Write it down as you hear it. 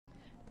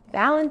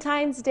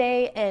Valentine's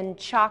Day and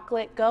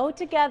chocolate go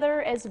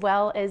together as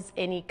well as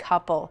any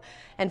couple.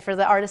 And for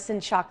the artisan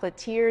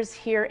chocolatiers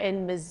here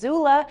in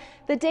Missoula,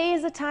 the day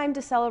is a time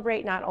to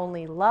celebrate not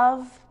only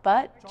love,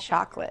 but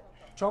chocolate.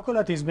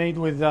 Chocolate is made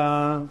with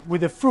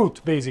the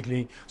fruit,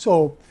 basically.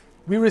 So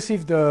we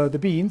receive the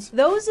beans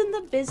Those in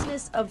the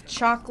business of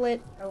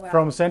chocolate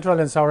from Central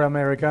and South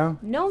America.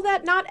 know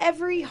that not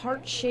every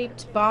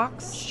heart-shaped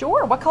box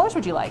Sure, what colors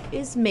would you like?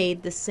 is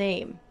made the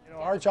same.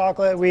 Our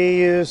chocolate, we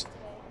use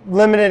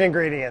limited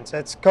ingredients.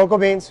 It's cocoa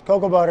beans,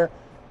 cocoa butter,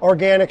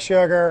 organic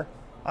sugar.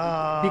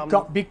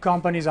 Big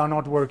companies are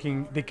not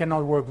working. They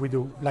cannot work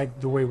like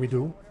the way we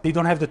do. They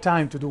don't have the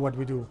time to do what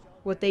we do.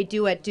 What they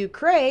do at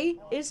Ducray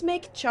is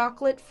make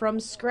chocolate from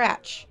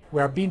scratch.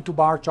 We are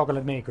bean-to-bar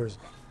chocolate makers,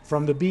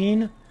 from the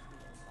bean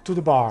to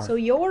the bar. So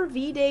your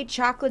V-Day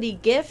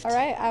chocolatey gift All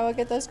right, I will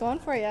get those going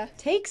for you.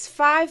 takes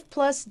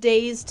 5+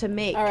 days to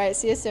make. All right,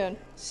 see you soon.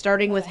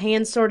 Starting with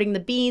hand sorting the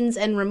beans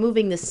and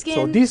removing the skin.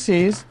 So this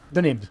is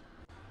the nib.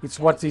 It's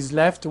what is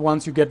left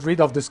once you get rid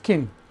of the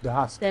skin, the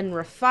husk. Then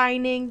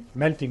refining.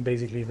 Melting,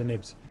 basically, the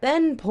nibs.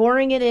 Then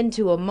pouring it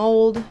into a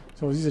mold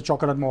So this is a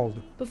chocolate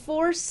mold.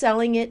 before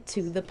selling it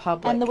to the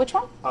public. And the which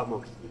one?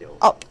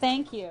 Oh,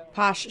 thank you.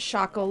 Posh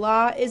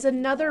Chocolat is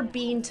another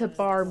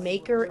bean-to-bar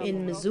maker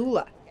in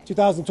Missoula.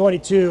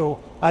 2022,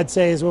 I'd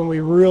say, is when we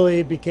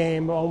really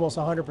became almost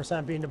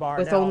 100% bean to bar.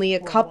 With Now, only a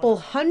couple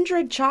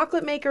hundred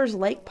chocolate makers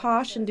like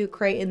Posh and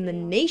Ducray in the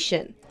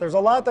nation. there's a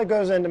lot that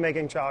goes into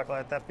making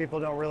chocolate that people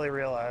don't really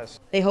realize.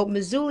 They hope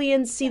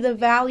Missoulians see the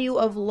value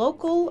of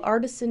local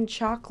artisan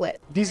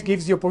chocolate. This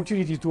gives the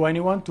opportunity to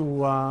anyone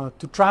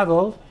to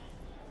travel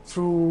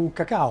through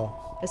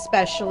cacao.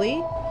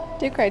 Especially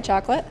Ducray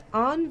chocolate.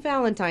 on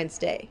Valentine's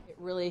Day. It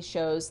really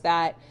shows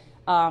that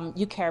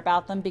you care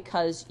about them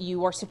because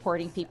you are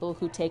supporting people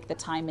who take the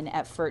time and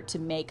effort to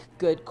make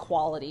good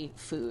quality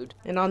food.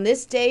 And on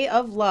this day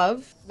of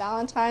love,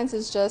 Valentine's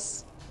is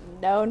just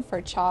known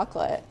for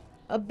chocolate.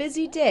 a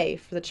busy day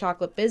for the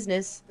chocolate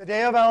business. The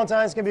day of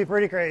Valentine's can be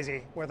pretty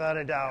crazy, without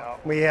a doubt.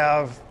 We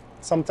have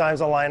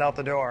sometimes a line out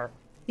the door.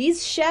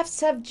 These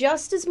chefs have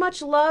just as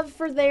much love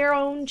for their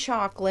own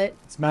chocolate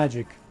It's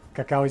magic.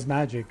 Cacao is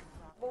magic.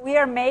 What we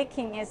are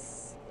making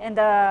is, at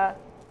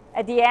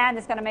the end,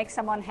 it's going to make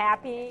someone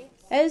happy.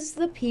 as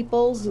the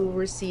people who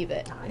receive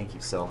it. Thank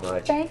you so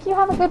much. Thank you.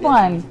 Have a good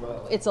one.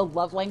 It's a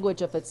love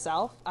language of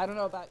itself. I don't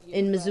know about you.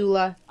 In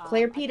Missoula,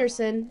 Claire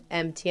Peterson,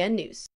 MTN News.